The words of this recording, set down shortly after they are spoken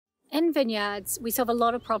in vineyards, we solve a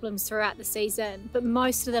lot of problems throughout the season, but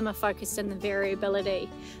most of them are focused in the variability.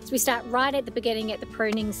 So we start right at the beginning at the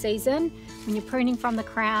pruning season, when you're pruning from the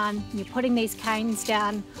crown, and you're putting these canes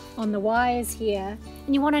down on the wires here,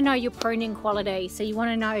 and you want to know your pruning quality. So you want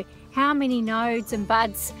to know how many nodes and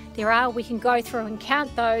buds there are. We can go through and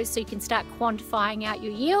count those so you can start quantifying out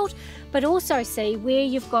your yield, but also see where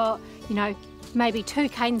you've got, maybe 2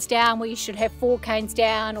 canes down where you should have 4 canes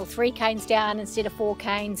down, or 3 canes down instead of 4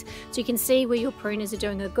 canes. So you can see where your pruners are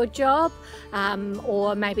doing a good job,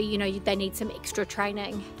 or maybe they need some extra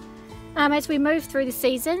training. As we move through the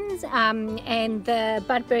seasons and the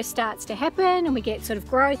bud burst starts to happen and we get sort of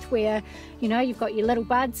growth where you've got your little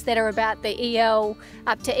buds that are about the EL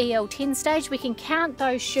up to EL10 stage, we can count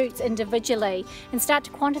those shoots individually and start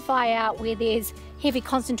to quantify out where there's heavy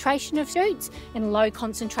concentration of shoots and low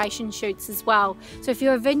concentration shoots as well. So if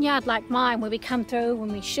you're a vineyard like mine where we come through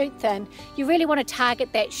when we shoot thin, you really want to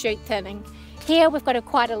target that shoot thinning. Here we've got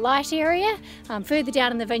quite a light area. Further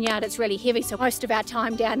down in the vineyard it's really heavy, so most of our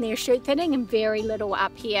time down there is shoot thinning and very little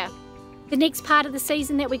up here. The next part of the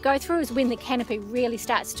season that we go through is when the canopy really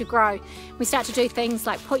starts to grow. We start to do things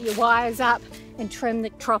like put your wires up and trim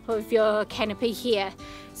the top of your canopy here.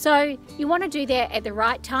 So you want to do that at the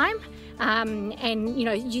right time, and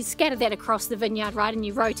you scatter that across the vineyard, right, and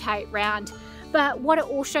you rotate round. But what it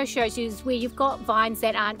also shows you is where you've got vines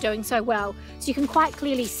that aren't doing so well. So you can quite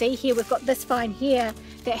clearly see here, we've got this vine here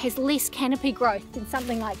that has less canopy growth than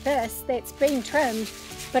something like this that's been trimmed,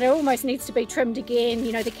 but it almost needs to be trimmed again.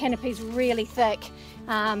 The canopy's really thick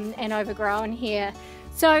and overgrown here.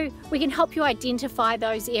 So we can help you identify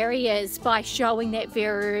those areas by showing that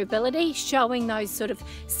variability, showing those sort of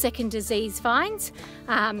sick and disease vines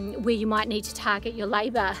where you might need to target your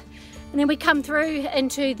labour. And then we come through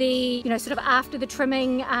into the, sort of after the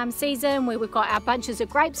trimming season where we've got our bunches of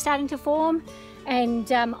grapes starting to form.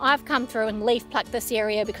 And I've come through and leaf plucked this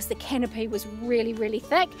area because the canopy was really, really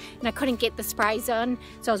thick and I couldn't get the sprays on,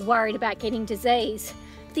 so I was worried about getting disease.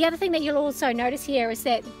 The other thing that you'll also notice here is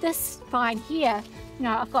that this vine here,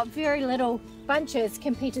 I've got very little bunches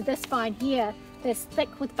compared to this vine here that's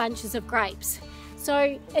thick with bunches of grapes.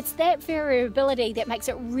 So it's that variability that makes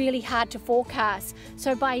it really hard to forecast.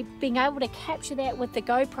 So by being able to capture that with the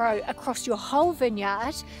GoPro across your whole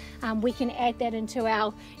vineyard, we can add that into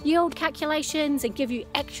our yield calculations and give you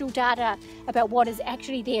actual data about what is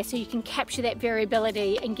actually there so you can capture that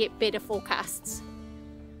variability and get better forecasts.